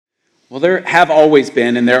Well, there have always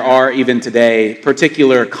been, and there are even today,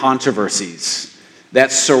 particular controversies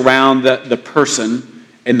that surround the person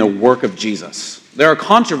and the work of Jesus. There are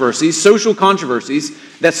controversies, social controversies,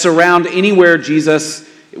 that surround anywhere Jesus,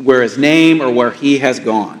 where his name or where he has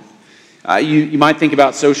gone. You might think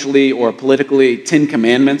about socially or politically 10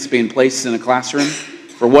 commandments being placed in a classroom.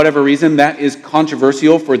 For whatever reason, that is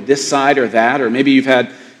controversial for this side or that. Or maybe you've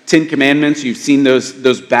had 10 commandments, you've seen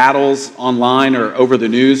those battles online or over the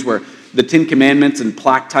news where the 10 commandments in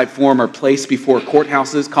plaque type form are placed before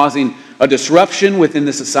courthouses, causing a disruption within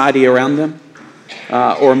the society around them.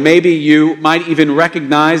 Or maybe you might even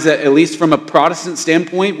recognize that, at least from a Protestant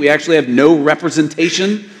standpoint, we actually have no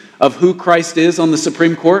representation of who Christ is on the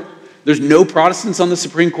Supreme Court. There's no Protestants on the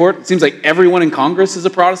Supreme Court. It seems like everyone in Congress is a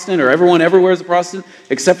Protestant, or everyone everywhere is a Protestant,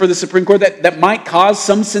 except for the Supreme Court. That might cause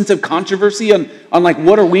some sense of controversy on like,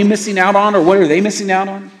 what are we missing out on, or what are they missing out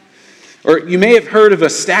on? Or you may have heard of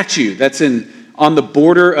a statue that's on the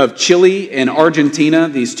border of Chile and Argentina,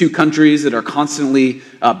 these two countries that are constantly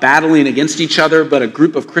battling against each other, but a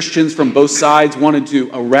group of Christians from both sides wanted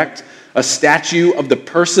to erect a statue of the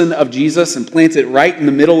person of Jesus and plant it right in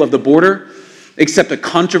the middle of the border, except a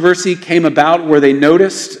controversy came about where they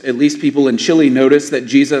noticed, at least people in Chile noticed, that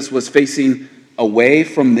Jesus was facing away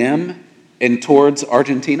from them and towards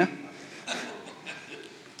Argentina.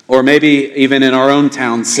 Or maybe even in our own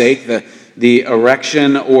town's sake, the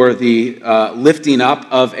erection or the lifting up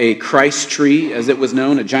of a Christ tree, as it was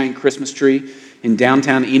known, a giant Christmas tree in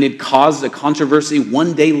downtown Enid, caused a controversy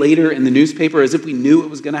one day later in the newspaper, as if we knew it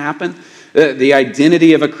was going to happen. The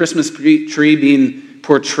identity of a Christmas tree being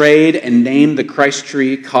portrayed and named the Christ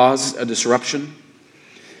tree caused a disruption.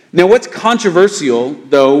 Now, what's controversial,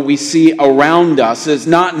 though, we see around us is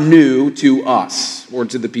not new to us or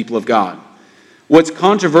to the people of God. What's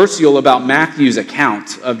controversial about Matthew's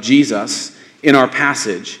account of Jesus in our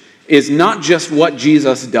passage is not just what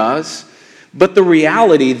Jesus does, but the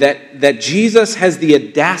reality that Jesus has the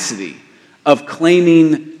audacity of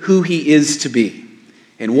claiming who he is to be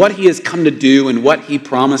and what he has come to do and what he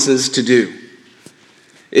promises to do.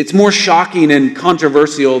 It's more shocking and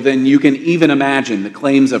controversial than you can even imagine, the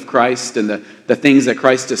claims of Christ and the things that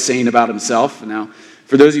Christ is saying about himself. Now,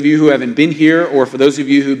 for those of you who haven't been here, or for those of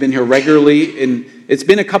you who've been here regularly, and it's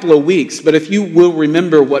been a couple of weeks, but if you will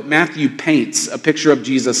remember what Matthew paints a picture of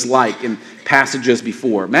Jesus like in passages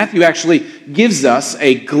before, Matthew actually gives us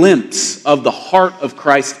a glimpse of the heart of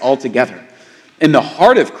Christ altogether. And the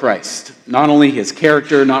heart of Christ, not only his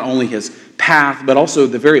character, not only his path, but also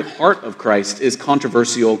the very heart of Christ is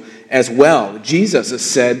controversial as well. Jesus is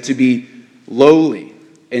said to be lowly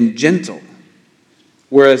and gentle,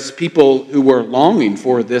 whereas people who were longing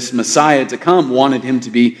for this Messiah to come wanted him to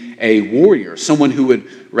be a warrior, someone who would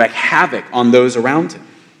wreak havoc on those around him.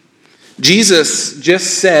 Jesus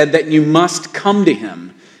just said that you must come to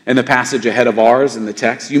him in the passage ahead of ours in the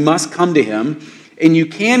text. You must come to him, and you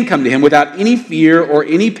can come to him without any fear or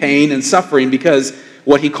any pain and suffering, because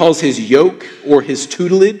what he calls his yoke or his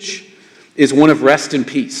tutelage is one of rest and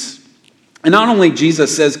peace. And not only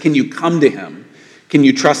Jesus says, can you come to him? Can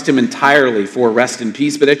you trust him entirely for rest and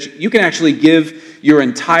peace? But you can actually give your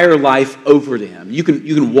entire life over to him. You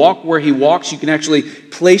can walk where he walks. You can actually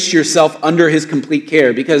place yourself under his complete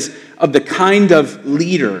care because of the kind of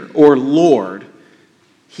leader or Lord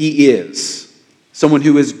he is. Someone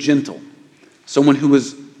who is gentle, someone who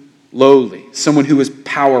is lowly, someone who is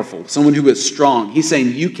powerful, someone who is strong. He's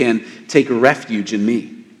saying you can take refuge in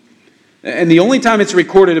me. And the only time it's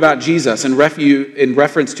recorded about Jesus in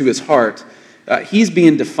reference to his heart, he's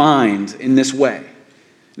being defined in this way.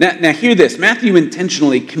 Now hear this. Matthew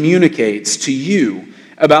intentionally communicates to you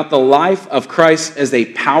about the life of Christ as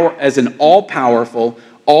an all-powerful,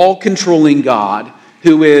 all-controlling God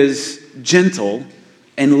who is gentle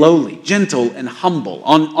and lowly, gentle and humble.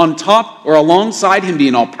 On top or alongside him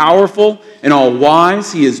being all-powerful and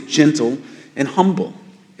all-wise, he is gentle and humble.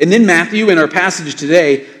 And then Matthew, in our passage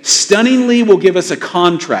today, stunningly will give us a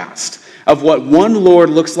contrast of what one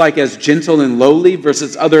Lord looks like as gentle and lowly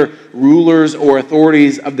versus other rulers or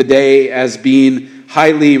authorities of the day as being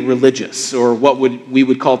highly religious, or what we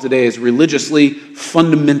would call today as religiously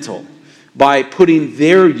fundamental, by putting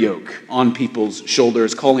their yoke on people's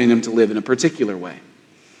shoulders, calling them to live in a particular way.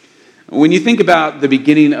 When you think about the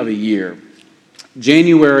beginning of a year,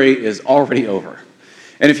 January is already over.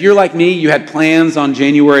 And if you're like me, you had plans on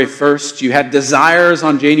January 1st, you had desires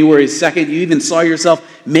on January 2nd, you even saw yourself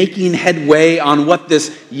making headway on what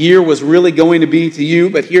this year was really going to be to you,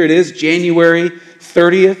 but here it is, January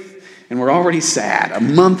 30th, and we're already sad. A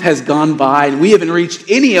month has gone by, and we haven't reached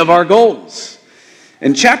any of our goals.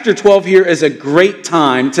 And chapter 12 here is a great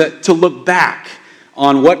time to look back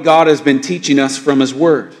on what God has been teaching us from his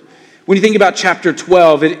word. When you think about chapter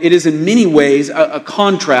 12, it is in many ways a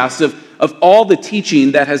contrast of all the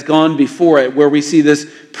teaching that has gone before it, where we see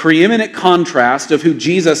this preeminent contrast of who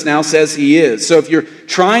Jesus now says he is. So if you're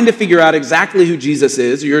trying to figure out exactly who Jesus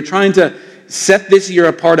is, or you're trying to set this year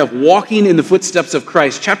apart of walking in the footsteps of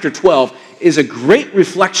Christ, chapter 12 is a great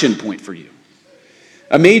reflection point for you.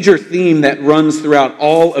 A major theme that runs throughout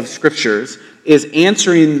all of Scriptures is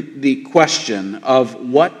answering the question of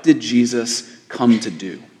what did Jesus come to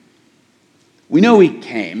do? We know he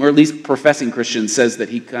came, or at least professing Christians says that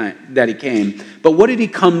he came, but what did he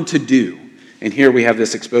come to do? And here we have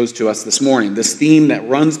this exposed to us this morning. This theme that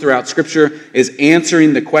runs throughout Scripture is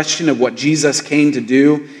answering the question of what Jesus came to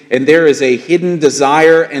do. And there is a hidden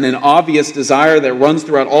desire and an obvious desire that runs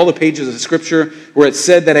throughout all the pages of Scripture, where it's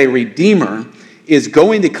said that a Redeemer is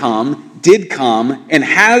going to come, did come, and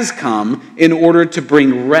has come in order to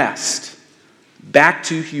bring rest back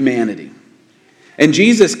to humanity. And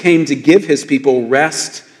Jesus came to give his people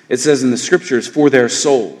rest, it says in the Scriptures, for their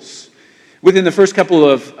souls. Within the first couple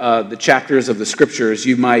of the chapters of the Scriptures,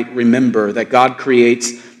 you might remember that God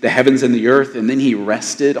creates the heavens and the earth, and then he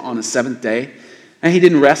rested on the seventh day. And he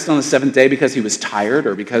didn't rest on the seventh day because he was tired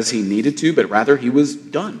or because he needed to, but rather he was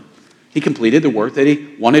done. He completed the work that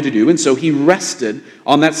he wanted to do, and so he rested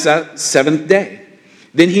on that seventh day.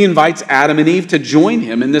 Then he invites Adam and Eve to join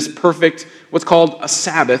him in this perfect, what's called a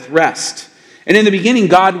Sabbath rest. And in the beginning,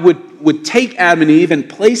 God would take Adam and Eve and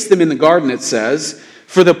place them in the garden, it says,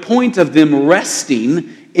 for the point of them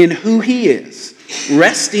resting in who he is,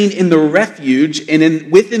 resting in the refuge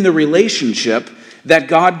and within the relationship that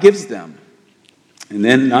God gives them. And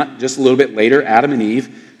then, not just a little bit later, Adam and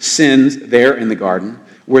Eve sinned there in the garden,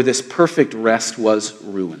 where this perfect rest was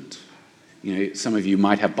ruined. You know, some of you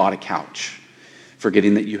might have bought a couch,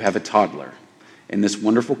 forgetting that you have a toddler, and this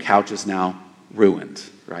wonderful couch is now ruined,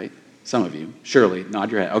 right? Some of you, surely,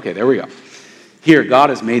 nod your head. Okay, there we go. Here, God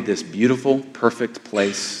has made this beautiful, perfect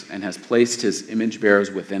place and has placed his image bearers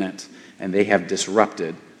within it, and they have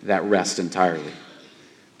disrupted that rest entirely.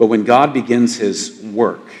 But when God begins his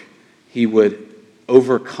work, he would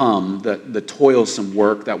overcome the toilsome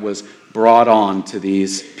work that was brought on to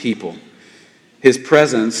these people. His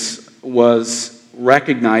presence was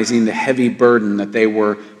recognizing the heavy burden that they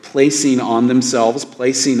were placing on themselves,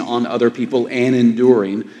 placing on other people, and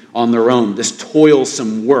enduring on their own. This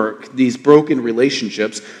toilsome work, these broken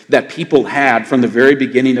relationships that people had from the very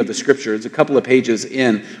beginning of the Scriptures. A couple of pages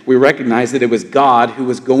in, we recognize that it was God who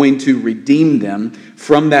was going to redeem them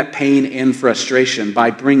from that pain and frustration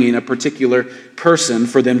by bringing a particular person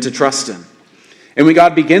for them to trust in. And when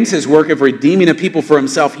God begins his work of redeeming a people for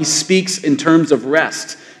himself, he speaks in terms of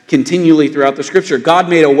rest continually throughout the Scripture. God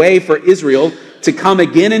made a way for Israel to come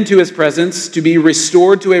again into his presence, to be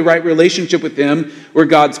restored to a right relationship with him, where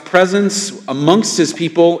God's presence amongst his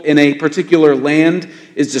people in a particular land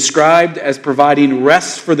is described as providing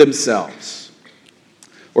rest for themselves.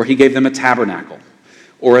 Or he gave them a tabernacle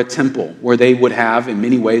or a temple where they would have, in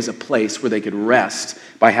many ways, a place where they could rest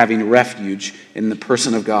by having refuge in the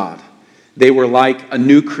person of God. They were like a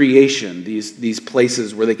new creation, these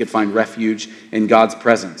places where they could find refuge in God's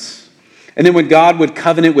presence. And then when God would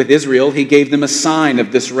covenant with Israel, he gave them a sign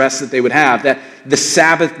of this rest that they would have, that the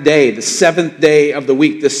Sabbath day, the seventh day of the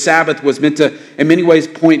week, the Sabbath was meant to, in many ways,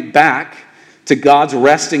 point back to God's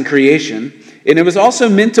rest in creation. And it was also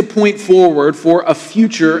meant to point forward for a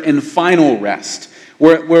future and final rest,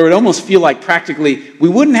 where it would almost feel like practically we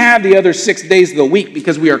wouldn't have the other 6 days of the week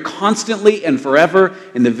because we are constantly and forever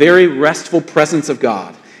in the very restful presence of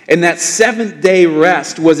God. And that seventh-day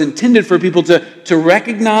rest was intended for people to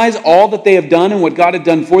recognize all that they have done and what God had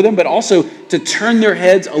done for them, but also to turn their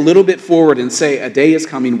heads a little bit forward and say, a day is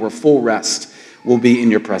coming where full rest will be in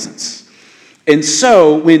your presence. And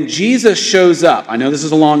so when Jesus shows up, I know this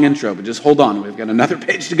is a long intro, but just hold on, we've got another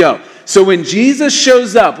page to go. So when Jesus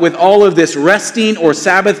shows up with all of this resting or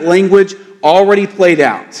Sabbath language already played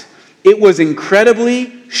out, it was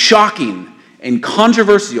incredibly shocking and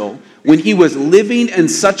controversial when he was living in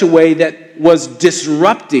such a way that was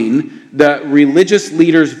disrupting the religious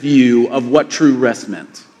leaders' view of what true rest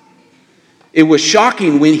meant. It was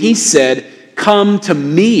shocking when he said, "Come to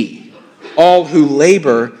me, all who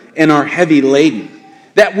labor and are heavy laden."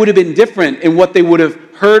 That would have been different in what they would have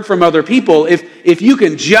heard from other people. If you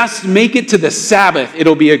can just make it to the Sabbath,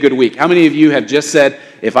 it'll be a good week. How many of you have just said,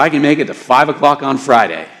 if I can make it to 5 o'clock on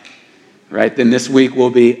Friday, right, then this week will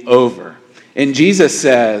be over? And Jesus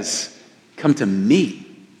says, come to me,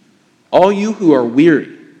 all you who are weary,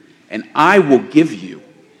 and I will give you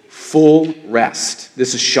full rest.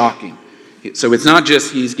 This is shocking. So it's not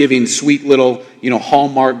just he's giving sweet little,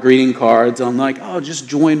 Hallmark greeting cards on like, oh, just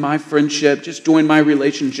join my friendship, just join my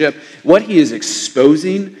relationship. What he is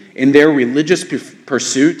exposing in their religious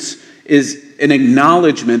pursuits is an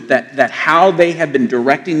acknowledgement that how they have been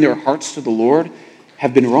directing their hearts to the Lord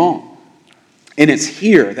have been wrong. And it's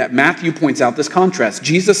here that Matthew points out this contrast.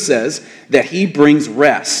 Jesus says that he brings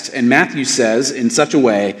rest. And Matthew says in such a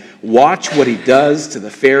way, watch what he does to the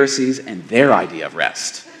Pharisees and their idea of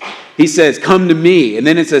rest. He says, come to me. And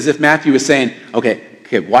then it's as if Matthew is saying, okay,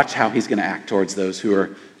 watch how he's going to act towards those who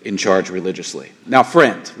are in charge religiously. Now,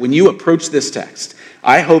 friend, when you approach this text,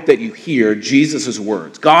 I hope that you hear Jesus'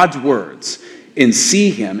 words, God's words, and see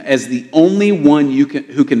him as the only one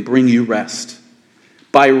who can bring you rest.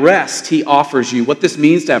 By rest, he offers you, what this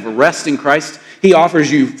means to have rest in Christ, he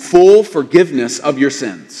offers you full forgiveness of your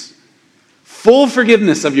sins. Full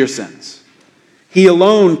forgiveness of your sins. He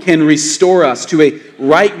alone can restore us to a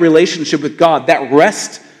right relationship with God, that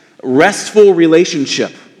restful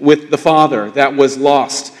relationship with the Father that was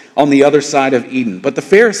lost on the other side of Eden. But the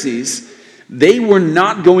Pharisees, they were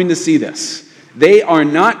not going to see this. They are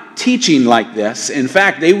not teaching like this. In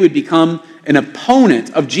fact, they would become an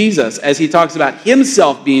opponent of Jesus as he talks about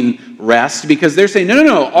himself being rest, because they're saying,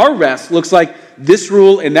 no, our rest looks like this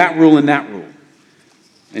rule and that rule and that rule.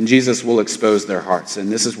 And Jesus will expose their hearts.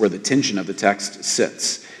 And this is where the tension of the text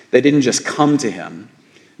sits. They didn't just come to him.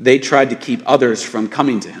 They tried to keep others from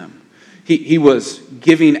coming to him. He was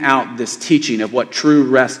giving out this teaching of what true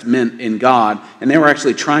rest meant in God, and they were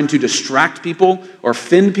actually trying to distract people or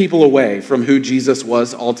fend people away from who Jesus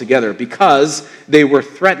was altogether because they were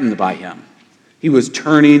threatened by him. He was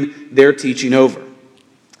turning their teaching over.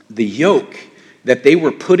 The yoke that they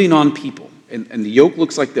were putting on people, and the yoke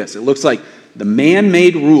looks like this. It looks like the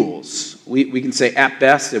man-made rules. We can say at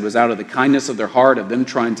best it was out of the kindness of their heart, of them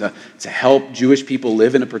trying to help Jewish people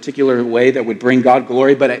live in a particular way that would bring God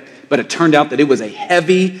glory, but it turned out that it was a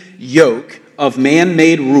heavy yoke of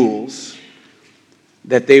man-made rules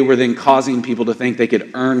that they were then causing people to think they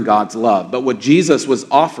could earn God's love. But what Jesus was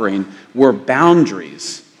offering were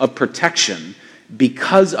boundaries of protection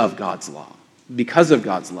because of God's law, because of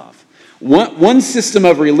God's love. One system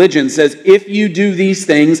of religion says, if you do these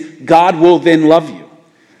things, God will then love you.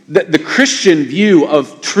 The Christian view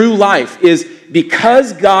of true life is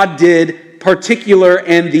because God did particular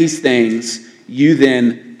and these things, you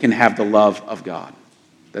then can have the love of God.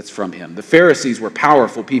 That's from him. The Pharisees were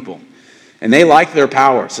powerful people, and they liked their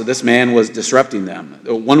power, so this man was disrupting them.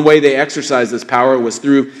 One way they exercised this power was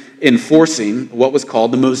through enforcing what was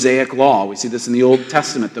called the Mosaic Law. We see this in the Old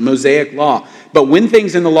Testament, the Mosaic Law. But when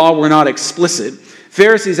things in the law were not explicit,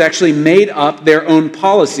 Pharisees actually made up their own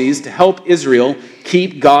policies to help Israel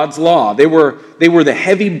keep God's law. They were the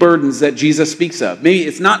heavy burdens that Jesus speaks of. Maybe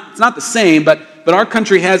it's not the same, but our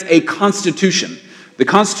country has a constitution. The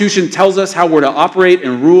Constitution tells us how we're to operate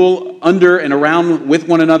and rule under and around with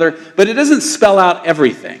one another, but it doesn't spell out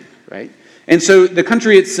everything, right? And so the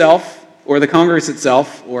country itself, or the Congress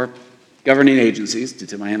itself, or governing agencies, to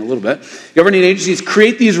tip my hand a little bit, governing agencies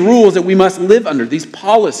create these rules that we must live under, these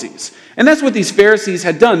policies. And that's what these Pharisees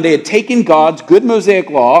had done. They had taken God's good Mosaic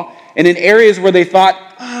law, and in areas where they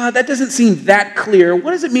thought, that doesn't seem that clear.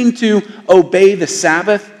 What does it mean to obey the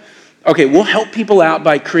Sabbath? Okay, we'll help people out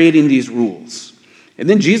by creating these rules. And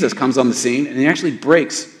then Jesus comes on the scene, and he actually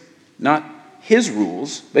breaks not his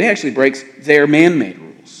rules, but he actually breaks their man-made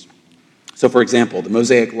rules. So, for example, the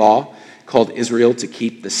Mosaic law called Israel to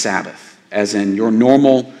keep the Sabbath, as in your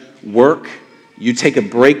normal work, you take a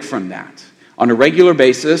break from that. On a regular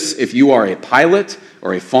basis, if you are a pilot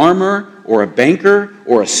or a farmer or a banker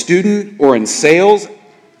or a student or in sales,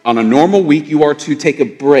 on a normal week, you are to take a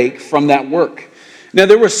break from that work. Now,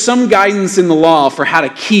 there was some guidance in the law for how to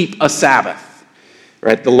keep a Sabbath,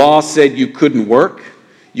 right? The law said you couldn't work,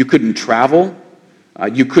 you couldn't travel,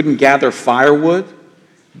 you couldn't gather firewood,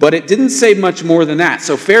 but it didn't say much more than that.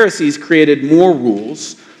 So Pharisees created more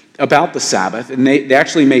rules about the Sabbath, and they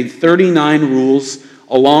actually made 39 rules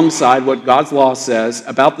alongside what God's law says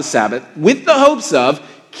about the Sabbath, with the hopes of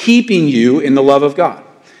keeping you in the love of God.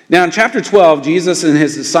 Now, in chapter 12, Jesus and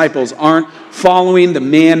his disciples aren't following the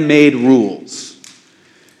man-made rules.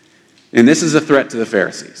 And this is a threat to the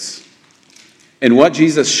Pharisees. And what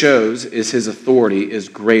Jesus shows is his authority is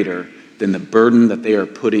greater than the burden that they are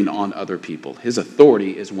putting on other people. His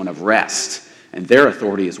authority is one of rest, and their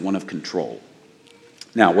authority is one of control.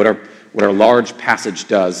 Now, what our large passage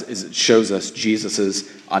does is it shows us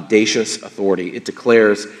Jesus' audacious authority. It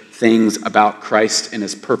declares things about Christ and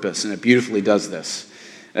his purpose, and it beautifully does this.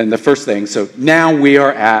 And the first thing, so now we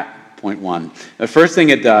are at point one. The first thing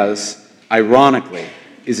it does, ironically,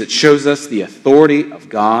 is it shows us the authority of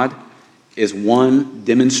God is one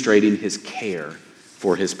demonstrating his care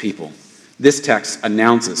for his people. This text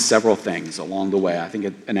announces several things along the way. I think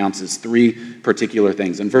it announces three particular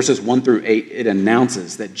things. In verses 1 through 8, it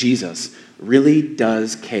announces that Jesus really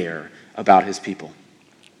does care about his people.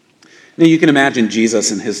 Now, you can imagine Jesus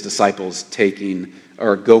and his disciples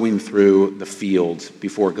going through the field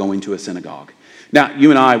before going to a synagogue. Now, you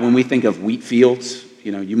and I, when we think of wheat fields,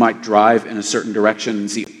 you might drive in a certain direction and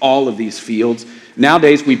see all of these fields.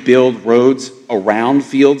 Nowadays, we build roads around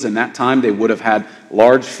fields. In that time, they would have had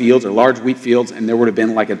large fields or large wheat fields, and there would have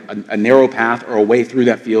been like a narrow path or a way through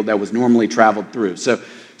that field that was normally traveled through. So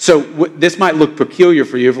this might look peculiar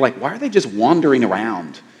for you. Like, why are they just wandering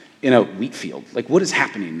around in a wheat field? Like, what is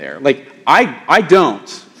happening there? Like, I don't,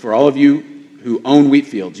 for all of you who own wheat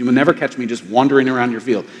fields, you will never catch me just wandering around your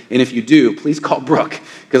field. And if you do, please call Brooke,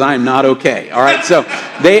 because I am not okay. All right, so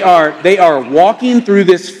they are walking through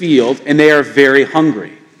this field, and they are very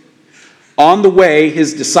hungry. On the way,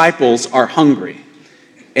 his disciples are hungry,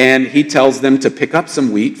 and he tells them to pick up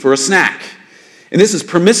some wheat for a snack. And this is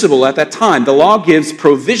permissible at that time. The law gives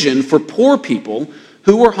provision for poor people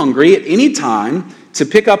who were hungry at any time to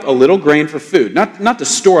pick up a little grain for food. Not to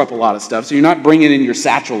store up a lot of stuff, so you're not bringing in your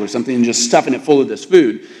satchel or something and just stuffing it full of this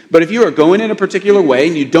food. But if you are going in a particular way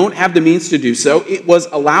and you don't have the means to do so, it was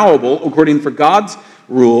allowable, according to God's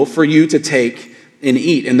rule, for you to take and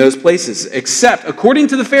eat in those places. Except, according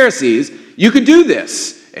to the Pharisees, you could do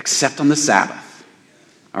this, except on the Sabbath.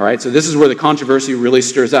 All right, so this is where the controversy really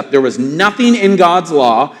stirs up. There was nothing in God's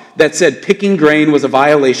law that said picking grain was a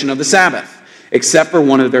violation of the Sabbath, except for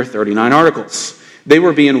one of their 39 articles. They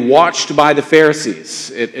were being watched by the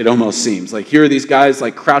Pharisees, it almost seems. Like, here are these guys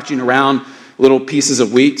like crouching around little pieces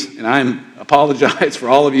of wheat, and I apologize for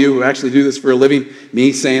all of you who actually do this for a living,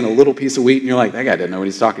 me saying a little piece of wheat, and you're like, that guy doesn't know what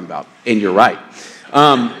he's talking about. And you're right.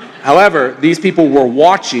 However, these people were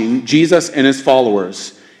watching Jesus and his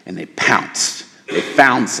followers, and they pounced. They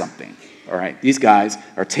found something. All right, these guys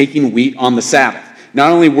are taking wheat on the Sabbath.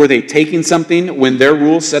 Not only were they taking something when their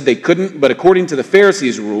rules said they couldn't, but according to the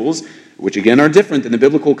Pharisees' rules, which again are different than the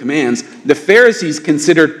biblical commands, the Pharisees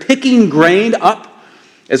considered picking grain up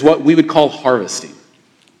as what we would call harvesting.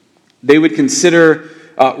 They would consider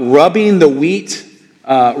rubbing the wheat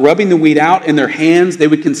out in their hands. They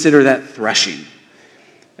would consider that threshing.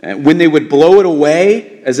 When they would blow it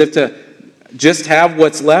away, as if to just have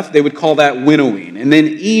what's left, they would call that winnowing. And then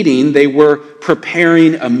eating, they were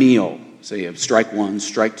preparing a meal. So you have strike one,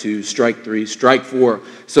 strike two, strike three, strike four.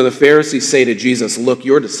 So the Pharisees say to Jesus, look,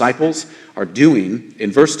 your disciples are doing,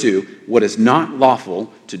 in verse 2, what is not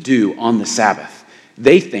lawful to do on the Sabbath.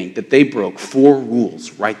 They think that they broke 4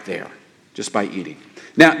 rules right there, just by eating.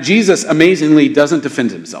 Now, Jesus amazingly doesn't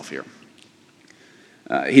defend himself here.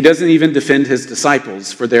 He doesn't even defend his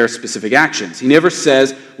disciples for their specific actions. He never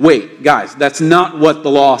says, wait, guys, that's not what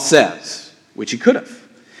the law says, which he could have.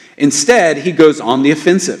 Instead, he goes on the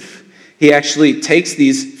offensive. He actually takes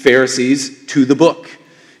these Pharisees to the book.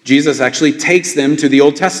 Jesus actually takes them to the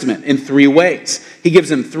Old Testament in 3 ways. He gives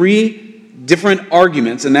them 3 different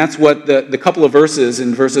arguments, and that's what the couple of verses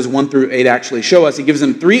in verses 1 through 8 actually show us. He gives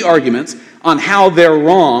them 3 arguments on how they're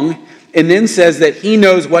wrong, and then says that he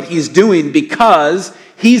knows what he's doing because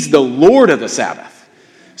he's the Lord of the Sabbath.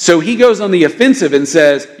 So he goes on the offensive and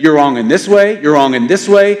says, you're wrong in this way, you're wrong in this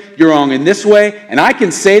way, you're wrong in this way, and I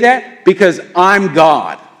can say that because I'm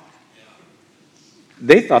God.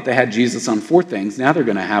 They thought they had Jesus on 4 things. Now they're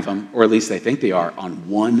going to have him, or at least they think they are, on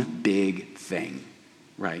one big thing,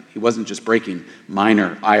 right? He wasn't just breaking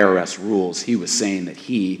minor IRS rules. He was saying that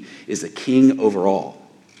he is a king over all.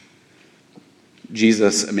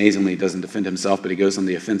 Jesus amazingly doesn't defend himself, but he goes on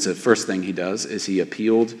the offensive. First thing he does is he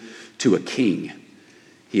appealed to a king.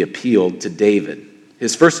 He appealed to David.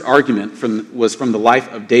 His first argument was from the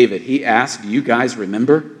life of David. He asked, do you guys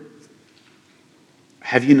remember?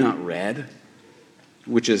 Have you not read?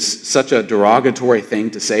 Which is such a derogatory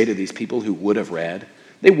thing to say to these people who would have read.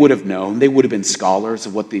 They would have known. They would have been scholars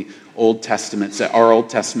of what the Old Testament said, our Old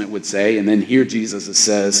Testament would say. And then here Jesus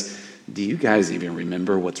says, do you guys even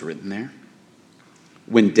remember what's written there?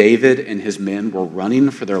 When David and his men were running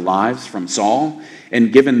for their lives from Saul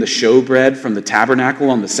and given the showbread from the tabernacle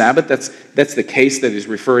on the Sabbath, that's the case that he's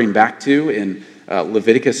referring back to in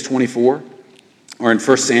Leviticus 24 or in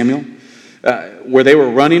 1 Samuel. Where they were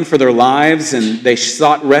running for their lives and they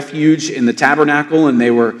sought refuge in the tabernacle, and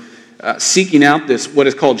they were seeking out this, what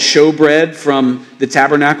is called showbread from the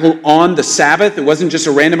tabernacle on the Sabbath. It wasn't just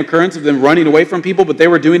a random occurrence of them running away from people, but they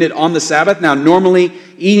were doing it on the Sabbath. Now, normally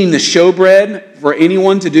eating the showbread for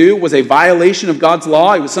anyone to do was a violation of God's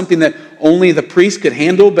law. It was something that only the priest could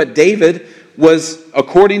handle, but David was,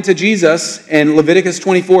 according to Jesus and Leviticus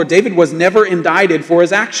 24, David was never indicted for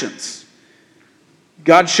his actions.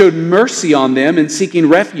 God showed mercy on them in seeking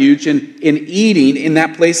refuge and in eating in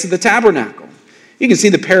that place of the tabernacle. You can see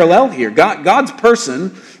the parallel here. God's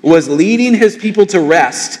person was leading his people to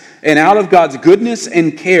rest, and out of God's goodness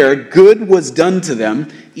and care, good was done to them,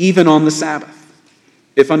 even on the Sabbath.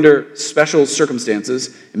 If under special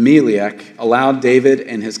circumstances, Elimelech allowed David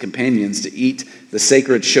and his companions to eat the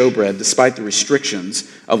sacred showbread despite the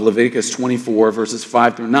restrictions of Leviticus 24, verses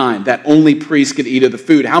 5 through 9, that only priests could eat of the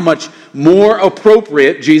food, how much more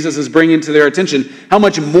appropriate, Jesus is bringing to their attention, how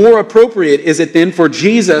much more appropriate is it then for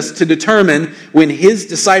Jesus to determine when his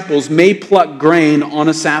disciples may pluck grain on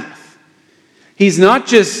a Sabbath? He's not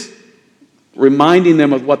just reminding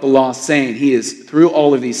them of what the law is saying. He is, through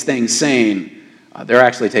all of these things, saying, they're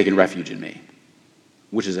actually taking refuge in me,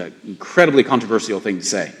 which is an incredibly controversial thing to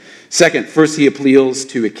say. Second, first he appeals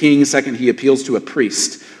to a king. Second, he appeals to a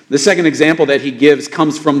priest. The second example that he gives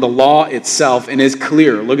comes from the law itself and is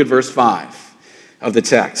clear. Look at verse 5 of the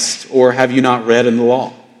text. Or have you not read in the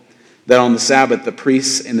law that on the Sabbath the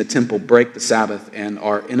priests in the temple break the Sabbath and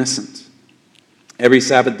are innocent? Every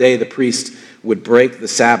Sabbath day the priest would break the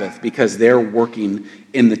Sabbath because they're working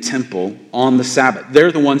in the temple on the Sabbath.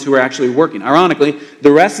 They're the ones who are actually working. Ironically,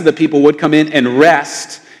 the rest of the people would come in and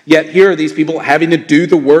rest, yet here are these people having to do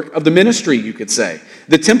the work of the ministry, you could say.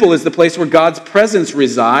 The temple is the place where God's presence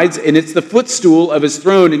resides, and it's the footstool of his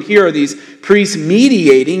throne, and here are these priests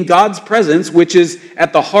mediating God's presence, which is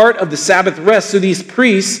at the heart of the Sabbath rest. So these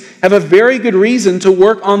priests have a very good reason to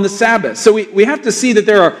work on the Sabbath. So we have to see that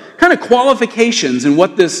there are kind of qualifications in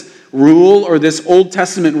what this rule or this Old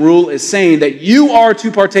Testament rule is saying, that you are to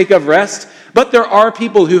partake of rest, but there are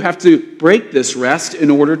people who have to break this rest in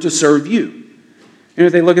order to serve you. And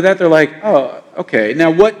if they look at that, they're like, oh, okay. Now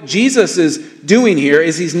what Jesus is doing here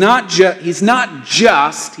is he's not just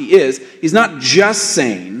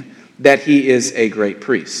saying that he is a great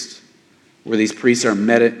priest, where these priests are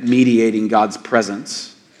mediating God's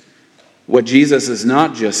presence. What Jesus is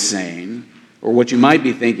not just saying, or what you might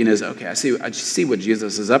be thinking is, okay, I see what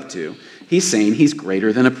Jesus is up to. He's saying he's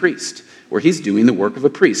greater than a priest, or he's doing the work of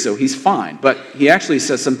a priest, so he's fine. But he actually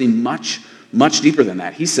says something much, much deeper than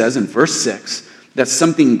that. He says in verse 6 that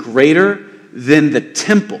something greater than the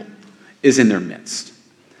temple is in their midst.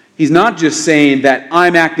 He's not just saying that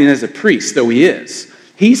I'm acting as a priest, though he is.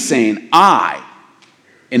 He's saying I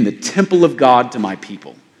am the temple of God to my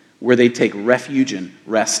people, where they take refuge and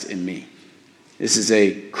rest in me. This is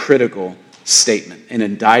a critical statement, an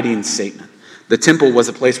indicting statement. The temple was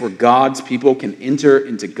a place where God's people can enter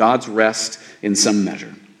into God's rest in some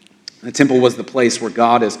measure. The temple was the place where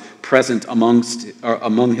God is present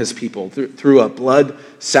among his people. Through a blood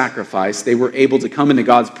sacrifice, they were able to come into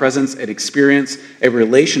God's presence and experience a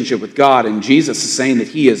relationship with God. And Jesus is saying that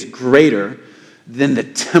he is greater than the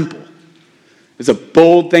temple. It's a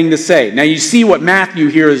bold thing to say. Now you see what Matthew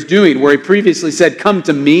here is doing, where he previously said, come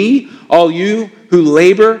to me, all you who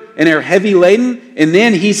labor and are heavy laden. And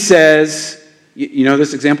then he says, you know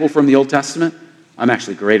this example from the Old Testament? I'm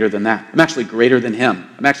actually greater than that. I'm actually greater than him.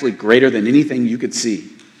 I'm actually greater than anything you could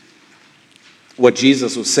see. What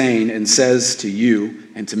Jesus was saying and says to you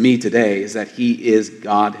and to me today is that he is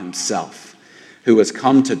God himself, who has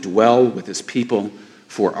come to dwell with his people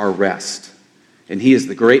for our rest. And he is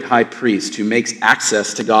the great high priest who makes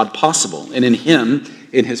access to God possible. And in him,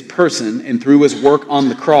 in his person, and through his work on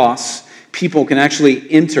the cross, people can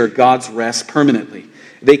actually enter God's rest permanently.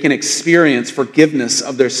 They can experience forgiveness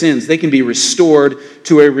of their sins. They can be restored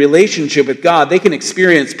to a relationship with God. They can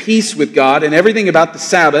experience peace with God, and everything about the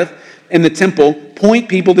Sabbath and the temple point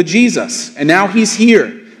people to Jesus. And now he's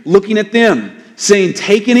here, looking at them, saying,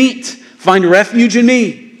 take and eat, find refuge in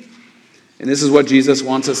me. And this is what Jesus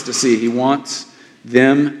wants us to see. He wants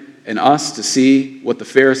them and us to see what the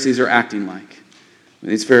Pharisees are acting like.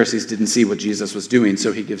 These Pharisees didn't see what Jesus was doing,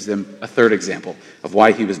 so he gives them a third example of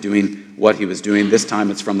why he was doing what he was doing. This time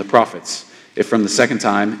it's from the prophets. If from the second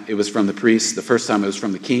time it was from the priests, the first time it was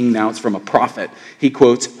from the king, now it's from a prophet. He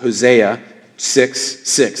quotes Hosea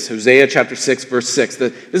 6:6. Hosea chapter 6, verse 6.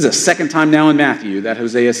 This is the second time now in Matthew that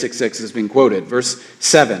Hosea 6:6 has been quoted. Verse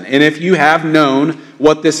 7. And if you have known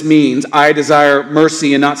what this means, I desire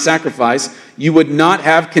mercy and not sacrifice, you would not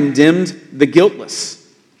have condemned the guiltless.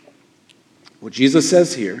 What Jesus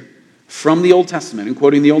says here from the Old Testament, and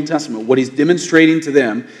quoting the Old Testament, what he's demonstrating to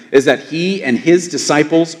them is that he and his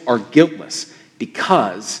disciples are guiltless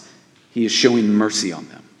because he is showing mercy on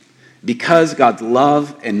them. Because God's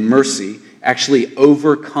love and mercy actually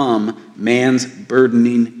overcome man's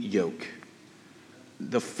burdening yoke.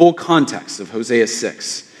 The full context of Hosea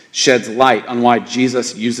 6 sheds light on why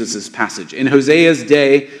Jesus uses this passage. In Hosea's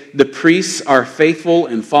day, the priests are faithful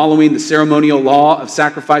in following the ceremonial law of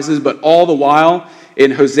sacrifices, but all the while,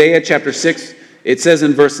 in Hosea chapter 6, it says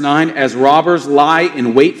in verse 9, as robbers lie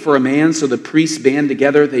in wait for a man, so the priests band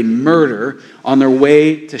together, they murder on their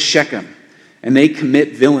way to Shechem, and they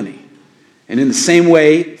commit villainy. And in the same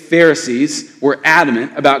way, Pharisees were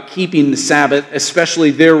adamant about keeping the Sabbath,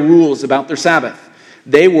 especially their rules about their Sabbath.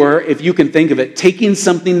 They were, if you can think of it, taking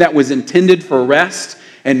something that was intended for rest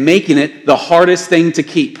and making it the hardest thing to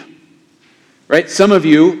keep. Right? Some of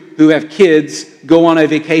you who have kids go on a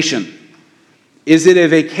vacation. Is it a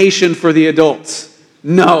vacation for the adults?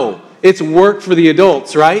 No, it's work for the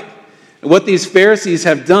adults, right? What these Pharisees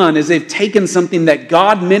have done is they've taken something that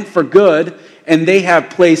God meant for good and they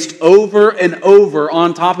have placed over and over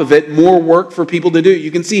on top of it more work for people to do.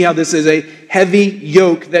 You can see how this is a heavy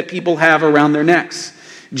yoke that people have around their necks.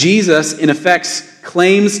 Jesus, in effect,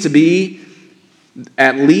 claims to be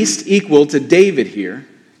at least equal to David here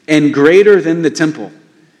and greater than the temple.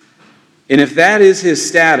 And if that is his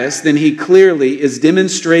status, then he clearly is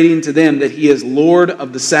demonstrating to them that he is Lord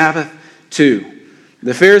of the Sabbath too.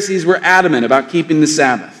 The Pharisees were adamant about keeping the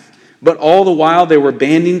Sabbath. But all the while, they were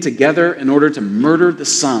banding together in order to murder the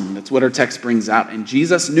Son. That's what our text brings out. And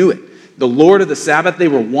Jesus knew it. The Lord of the Sabbath, they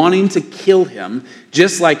were wanting to kill him,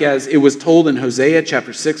 just like as it was told in Hosea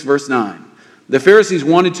chapter 6, verse 9. The Pharisees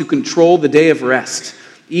wanted to control the day of rest,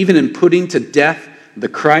 even in putting to death the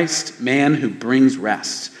Christ, man who brings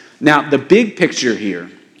rest. Now, the big picture here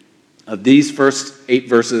of these first 8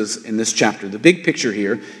 verses in this chapter, the big picture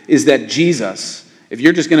here is that Jesus, if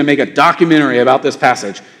you're just going to make a documentary about this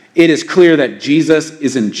passage, it is clear that Jesus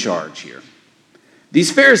is in charge here.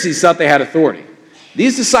 These Pharisees thought they had authority.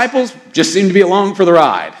 These disciples just seem to be along for the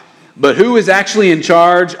ride. But who is actually in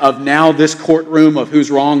charge of now this courtroom of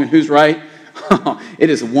who's wrong and who's right? It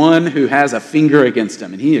is one who has a finger against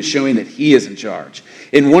him, and he is showing that he is in charge.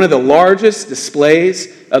 In one of the largest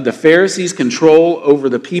displays of the Pharisees' control over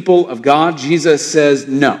the people of God, Jesus says,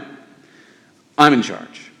 no, I'm in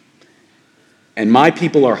charge. And my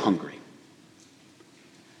people are hungry.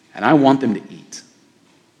 And I want them to eat.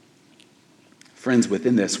 Friends,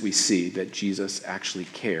 within this we see that Jesus actually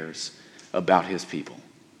cares about his people.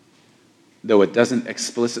 Though it doesn't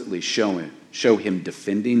explicitly show him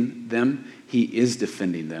defending them, he is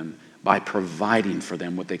defending them by providing for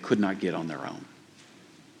them what they could not get on their own.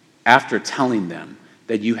 After telling them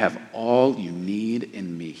that you have all you need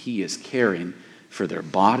in me, he is caring for their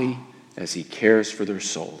body as he cares for their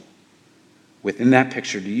soul. Within that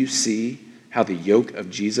picture, do you see how the yoke of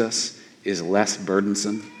Jesus is less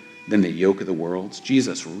burdensome than the yoke of the world?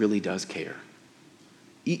 Jesus really does care.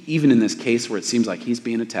 Even in this case where it seems like he's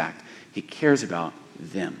being attacked, he cares about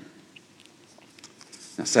them.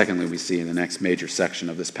 Now, secondly, we see in the next major section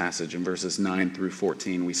of this passage, in verses 9 through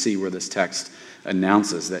 14, we see where this text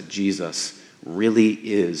announces that Jesus really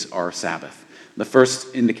is our Sabbath. The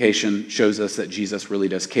first indication shows us that Jesus really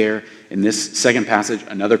does care. In this second passage,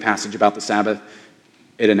 another passage about the Sabbath,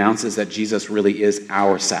 it announces that Jesus really is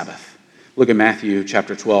our Sabbath. Look at Matthew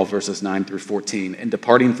chapter 12, verses 9 through 14. And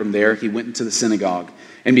departing from there, he went into the synagogue.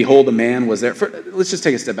 And behold, a man was there. Let's just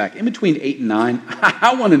take a step back. In between 8 and 9,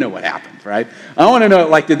 I want to know what happened, right? I want to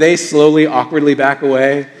know, did they slowly, awkwardly back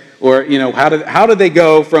away? Or, how did they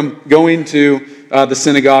go from going to the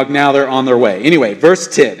synagogue? Now they're on their way. Anyway, verse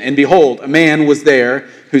 10. And behold, a man was there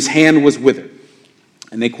whose hand was withered.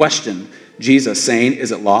 And they questioned Jesus, saying,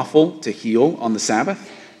 is it lawful to heal on the Sabbath?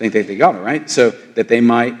 They got it, right? So that they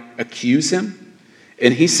might accuse him.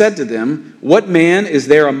 And he said to them, what man is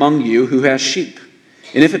there among you who has sheep?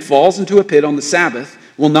 And if it falls into a pit on the Sabbath,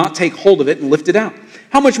 will not take hold of it and lift it out?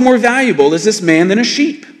 How much more valuable is this man than a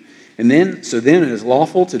sheep? And then it is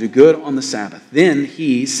lawful to do good on the Sabbath. Then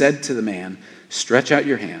he said to the man, stretch out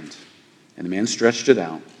your hand. And the man stretched it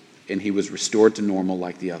out, and he was restored to normal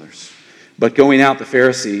like the others. But going out, the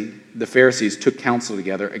Pharisees took counsel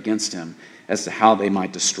together against him as to how they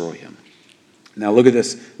might destroy him. Now look at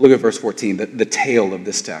this. Look at verse 14, the tail of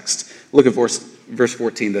this text. Look at verse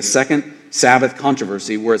 14, the second Sabbath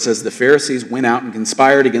controversy, where it says the Pharisees went out and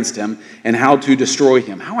conspired against him and how to destroy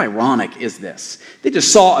him. How ironic is this? They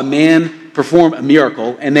just saw a man perform a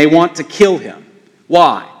miracle and they want to kill him.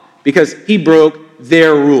 Why? Because he broke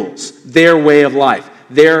their rules, their way of life,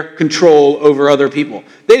 their control over other people.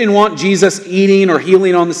 They didn't want Jesus eating or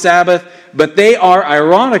healing on the Sabbath, but they are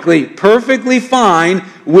ironically perfectly fine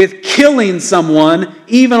with killing someone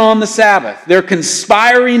even on the Sabbath. They're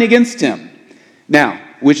conspiring against him. Now,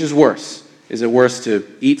 which is worse? Is it worse to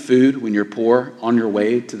eat food when you're poor on your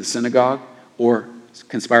way to the synagogue or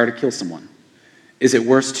conspire to kill someone? Is it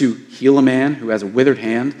worse to heal a man who has a withered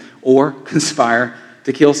hand or conspire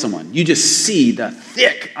to kill someone? You just see the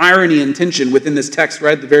thick irony and tension within this text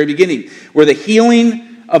right at the very beginning, where the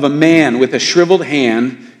healing of a man with a shriveled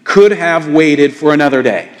hand could have waited for another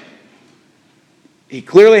day. He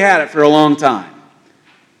clearly had it for a long time.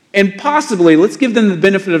 And possibly, let's give them the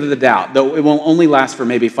benefit of the doubt, though it will only last for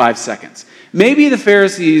maybe 5 seconds. Maybe the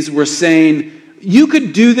Pharisees were saying, you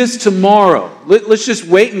could do this tomorrow. Let's just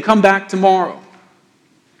wait and come back tomorrow.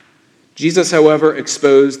 Jesus, however,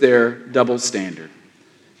 exposed their double standard.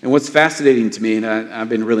 And what's fascinating to me, and I've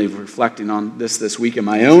been really reflecting on this week in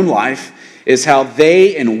my own life, is how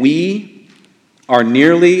they and we are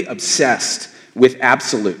nearly obsessed with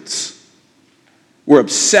absolutes. We're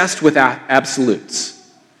obsessed with absolutes,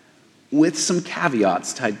 with some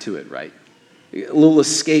caveats tied to it, right? Little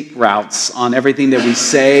escape routes on everything that we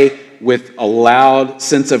say with a loud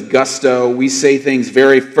sense of gusto. We say things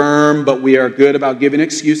very firm, but we are good about giving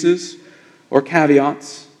excuses or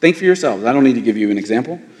caveats. Think for yourselves. I don't need to give you an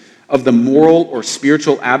example of the moral or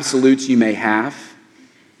spiritual absolutes you may have,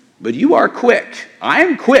 but you are quick. I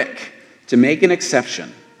am quick to make an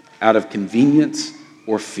exception out of convenience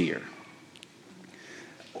or fear.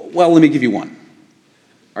 Well, let me give you one.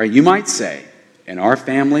 All right, you might say, in our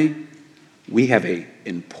family, we have an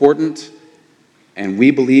important, and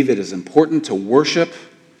we believe it is important to worship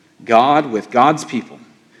God with God's people.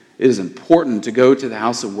 It is important to go to the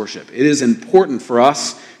house of worship. It is important for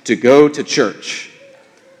us to go to church.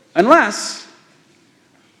 Unless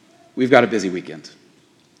we've got a busy weekend.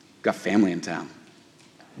 We've got family in town.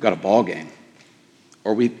 We've got a ball game.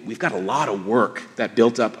 Or we've got a lot of work that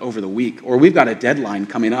built up over the week. Or we've got a deadline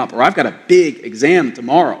coming up. Or I've got a big exam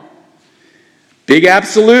tomorrow. Big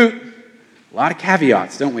absolute. A lot of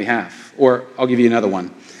caveats, don't we have? Or I'll give you another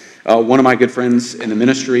one. One of my good friends in the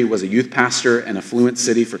ministry was a youth pastor in a Fluent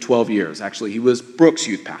City for 12 years. Actually, he was Brooks'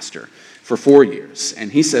 youth pastor for 4 years.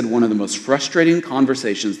 And he said one of the most frustrating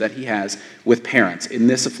conversations that he has with parents in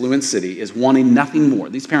this affluent city is wanting nothing more.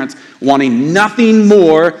 These parents wanting nothing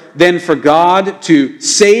more than for God to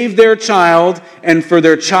save their child and for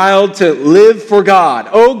their child to live for God.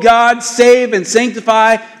 Oh God, save and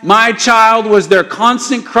sanctify my child was their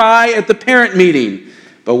constant cry at the parent meeting.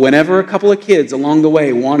 But whenever a couple of kids along the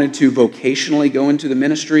way wanted to vocationally go into the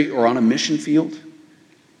ministry or on a mission field,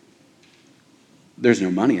 there's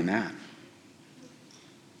no money in that.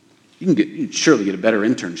 You can surely get a better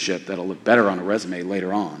internship that'll look better on a resume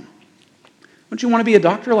later on. Don't you want to be a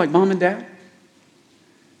doctor like mom and dad?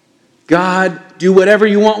 God, do whatever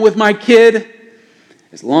you want with my kid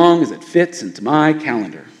as long as it fits into my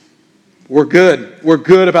calendar. We're good. We're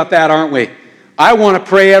good about that, aren't we? I want to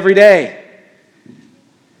pray every day.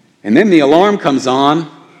 And then the alarm comes on,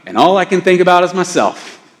 and all I can think about is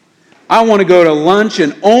myself. I want to go to lunch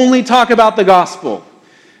and only talk about the gospel.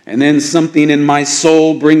 And then something in my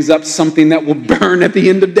soul brings up something that will burn at the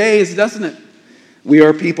end of days, doesn't it? We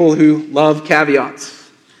are people who love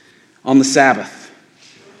caveats. On the Sabbath,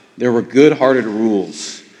 there were good-hearted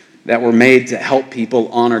rules that were made to help people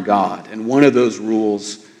honor God. And one of those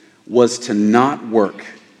rules was to not work,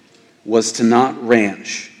 was to not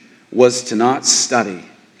ranch, was to not study,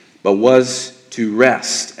 but was to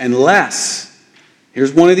rest. Unless,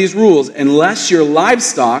 here's one of these rules, unless your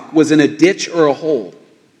livestock was in a ditch or a hole.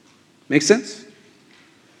 Make sense?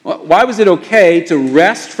 Why was it okay to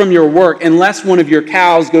rest from your work unless one of your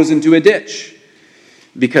cows goes into a ditch?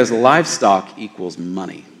 Because livestock equals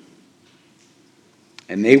money.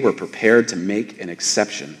 And they were prepared to make an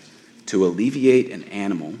exception to alleviate an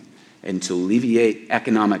animal and to alleviate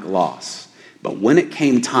economic loss. But when it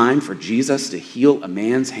came time for Jesus to heal a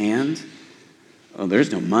man's hand,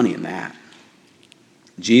 there's no money in that.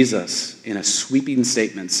 Jesus, in a sweeping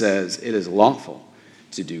statement, says it is lawful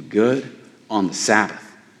to do good on the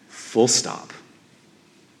Sabbath, full stop.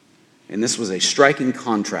 And this was a striking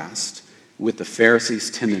contrast with the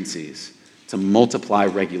Pharisees' tendencies to multiply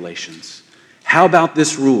regulations. How about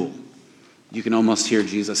this rule? You can almost hear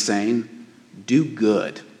Jesus saying, do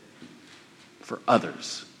good for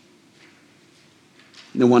others.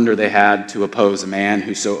 No wonder they had to oppose a man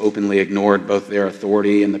who so openly ignored both their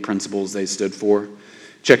authority and the principles they stood for.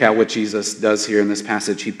 Check out what Jesus does here in this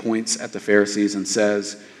passage. He points at the Pharisees and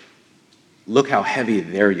says, look how heavy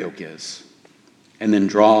their yoke is. And then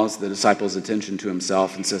draws the disciples' attention to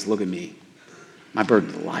himself and says, look at me. My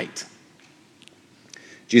burden is light.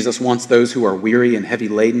 Jesus wants those who are weary and heavy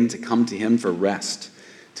laden to come to him for rest,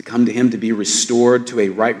 to come to him to be restored to a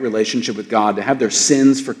right relationship with God, to have their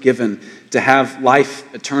sins forgiven, to have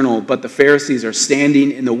life eternal. But the Pharisees are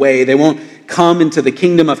standing in the way. They won't come into the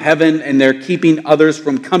kingdom of heaven, and they're keeping others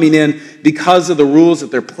from coming in because of the rules that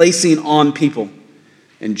they're placing on people.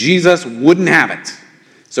 And Jesus wouldn't have it.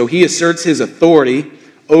 So he asserts his authority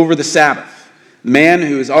over the Sabbath. Man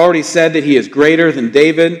who has already said that he is greater than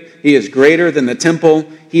David, he is greater than the temple,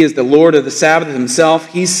 he is the Lord of the Sabbath himself.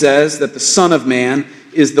 He says that the Son of Man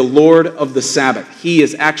is the Lord of the Sabbath. He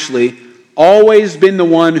has actually always been the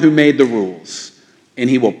one who made the rules, and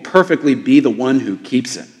he will perfectly be the one who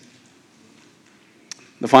keeps it.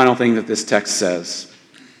 The final thing that this text says,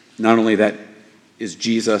 not only that is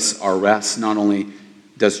Jesus our rest, not only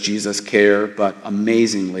does Jesus care, but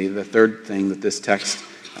amazingly, the third thing that this text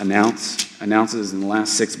announces in the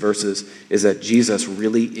last 6 verses is that Jesus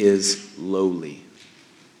really is lowly.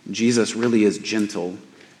 Jesus really is gentle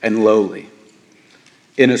and lowly.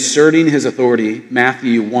 In asserting his authority,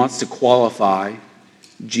 Matthew wants to qualify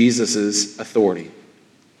Jesus' authority.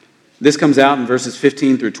 This comes out in verses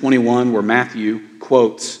 15 through 21, where Matthew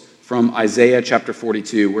quotes from Isaiah chapter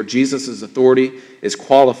 42, where Jesus' authority is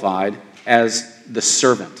qualified as the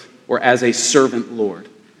servant, or as a servant Lord.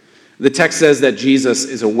 The text says that Jesus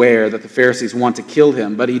is aware that the Pharisees want to kill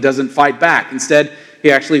him, but he doesn't fight back. Instead,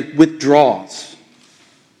 he actually withdraws.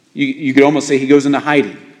 You could almost say he goes into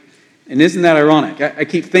hiding. And isn't that ironic? I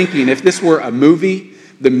keep thinking, if this were a movie,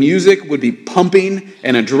 the music would be pumping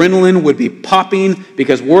and adrenaline would be popping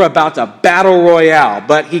because we're about to battle royale.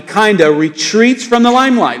 But he kind of retreats from the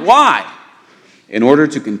limelight. Why? In order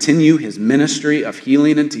to continue his ministry of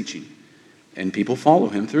healing and teaching. And people follow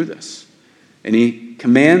him through this. And he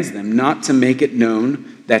commands them not to make it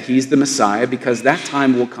known that he's the Messiah, because that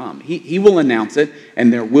time will come. He will announce it,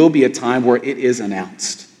 and there will be a time where it is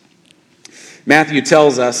announced. Matthew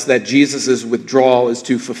tells us that Jesus' withdrawal is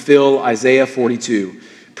to fulfill Isaiah 42,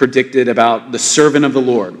 predicted about the servant of the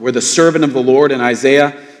Lord, where the servant of the Lord in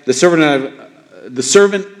Isaiah, the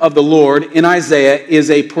servant of the Lord in Isaiah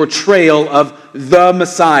is a portrayal of the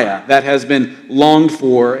Messiah that has been longed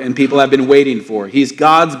for and people have been waiting for. He's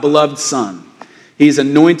God's beloved Son. He's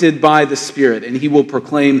anointed by the Spirit, and he will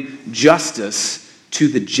proclaim justice to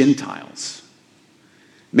the Gentiles.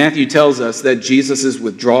 Matthew tells us that Jesus'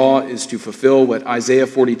 withdrawal is to fulfill what Isaiah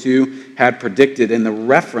 42 had predicted, and the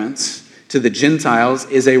reference to the Gentiles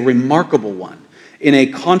is a remarkable one. In a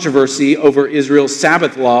controversy over Israel's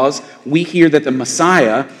Sabbath laws, we hear that the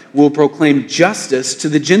Messiah will proclaim justice to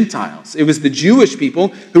the Gentiles. It was the Jewish people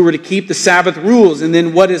who were to keep the Sabbath rules, and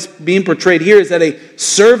then what is being portrayed here is that a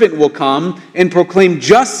servant will come and proclaim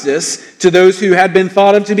justice to those who had been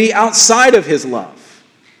thought of to be outside of his love.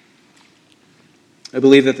 I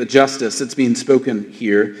believe that the justice that's being spoken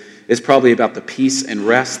here is probably about the peace and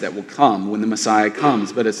rest that will come when the Messiah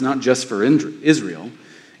comes. But it's not just for Israel,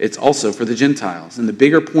 it's also for the Gentiles. And the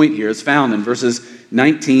bigger point here is found in verses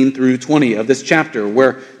 19 through 20 of this chapter,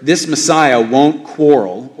 where this Messiah won't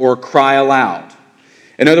quarrel or cry aloud.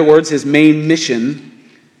 In other words, his main mission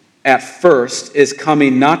at first is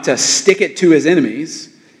coming not to stick it to his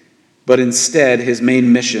enemies, but instead his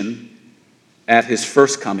main mission at his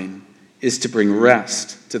first coming is to bring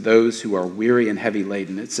rest to those who are weary and heavy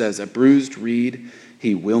laden. It says, a bruised reed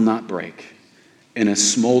he will not break, and a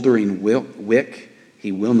smoldering wick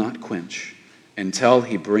he will not quench, until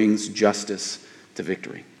he brings justice to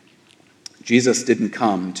victory. Jesus didn't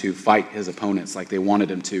come to fight his opponents like they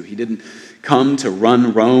wanted him to. He didn't come to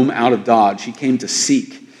run Rome out of Dodge. He came to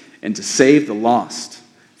seek and to save the lost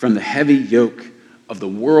from the heavy yoke of the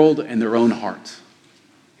world and their own heart.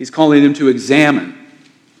 He's calling them to examine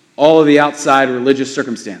all of the outside religious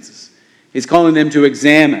circumstances. He's calling them to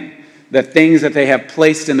examine the things that they have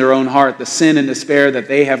placed in their own heart, the sin and despair that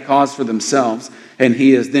they have caused for themselves, and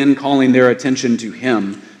he is then calling their attention to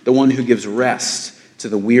him, the one who gives rest to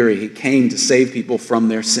the weary. He came to save people from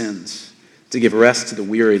their sins, to give rest to the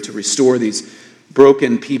weary, to restore these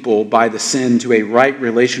broken people by the sin to a right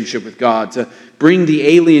relationship with God, to bring the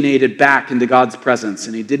alienated back into God's presence.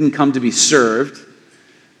 And he didn't come to be served,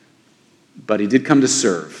 but he did come to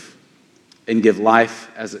serve and give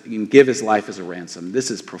his life as a ransom.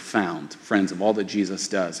 This is profound, friends, of all that Jesus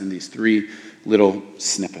does in these 3 little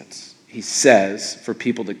snippets. He says for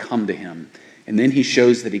people to come to him, and then he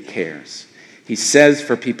shows that he cares. He says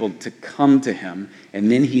for people to come to him,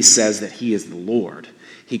 and then he says that he is the Lord.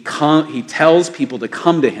 He tells people to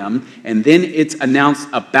come to him, and then it's announced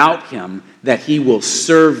about him that he will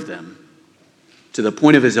serve them to the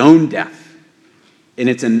point of his own death. And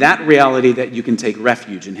it's in that reality that you can take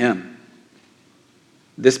refuge in him.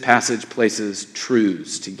 This passage places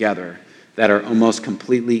truths together that are almost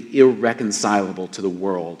completely irreconcilable to the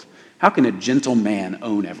world. How can a gentle man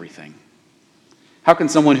own everything? How can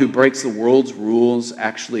someone who breaks the world's rules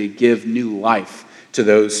actually give new life to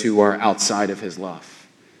those who are outside of his love?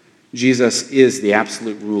 Jesus is the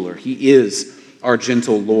absolute ruler. He is our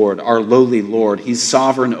gentle Lord, our lowly Lord. He's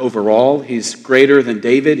sovereign over all. He's greater than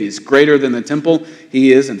David. He's greater than the temple.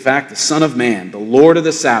 He is, in fact, the Son of Man, the Lord of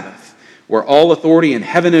the Sabbath, where all authority in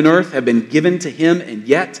heaven and earth have been given to him, and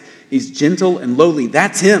yet he's gentle and lowly.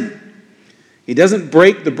 That's him. He doesn't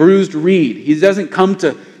break the bruised reed. He doesn't come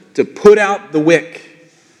to put out the wick,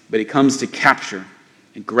 but he comes to capture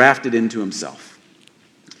and graft it into himself.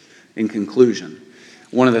 In conclusion,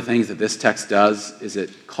 one of the things that this text does is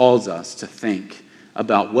it calls us to think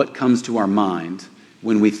about what comes to our mind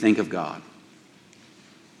when we think of God.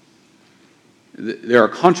 There are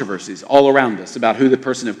controversies all around us about who the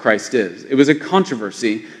person of Christ is. It was a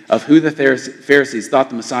controversy of who the Pharisees thought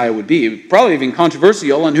the Messiah would be. It was probably even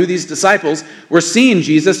controversial on who these disciples were seeing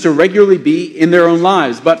Jesus to regularly be in their own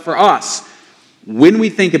lives. But for us, when we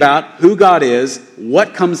think about who God is,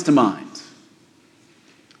 what comes to mind?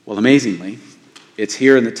 Well, amazingly, it's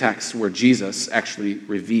here in the text where Jesus actually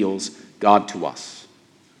reveals God to us.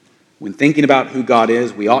 When thinking about who God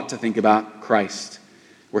is, we ought to think about Christ,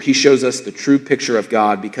 where he shows us the true picture of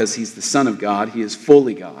God because he's the Son of God. He is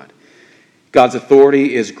fully God. God's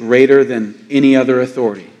authority is greater than any other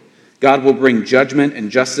authority. God will bring judgment and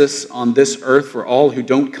justice on this earth for all who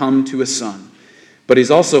don't come to his Son. But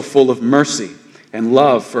he's also full of mercy and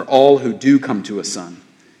love for all who do come to his Son.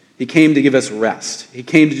 He came to give us rest. He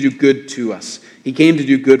came to do good to us. He came to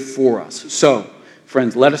do good for us. So,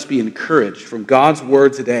 friends, let us be encouraged from God's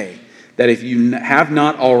word today that if you have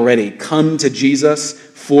not already come to Jesus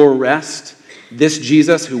for rest, this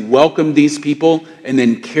Jesus who welcomed these people and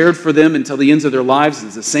then cared for them until the ends of their lives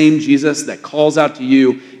is the same Jesus that calls out to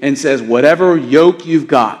you and says, whatever yoke you've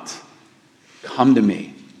got, come to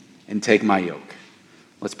me and take my yoke.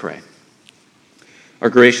 Let's pray.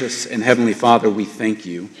 Our gracious and heavenly Father, we thank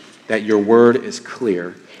you that your word is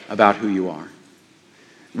clear about who you are.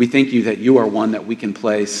 We thank you that you are one that we can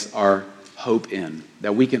place our hope in,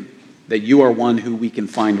 that you are one who we can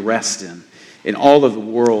find rest in. In all of the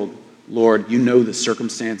world, Lord, you know the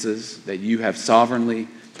circumstances that you have sovereignly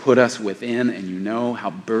put us within, and you know how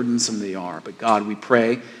burdensome they are. But God, we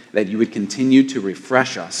pray that you would continue to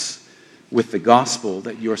refresh us with the gospel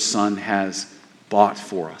that your Son has bought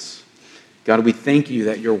for us. God, we thank you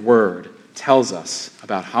that your word tells us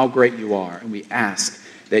about how great you are, and we ask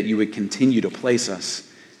that you would continue to place us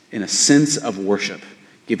in a sense of worship,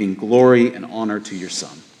 giving glory and honor to your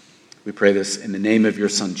Son. We pray this in the name of your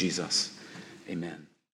Son, Jesus. Amen.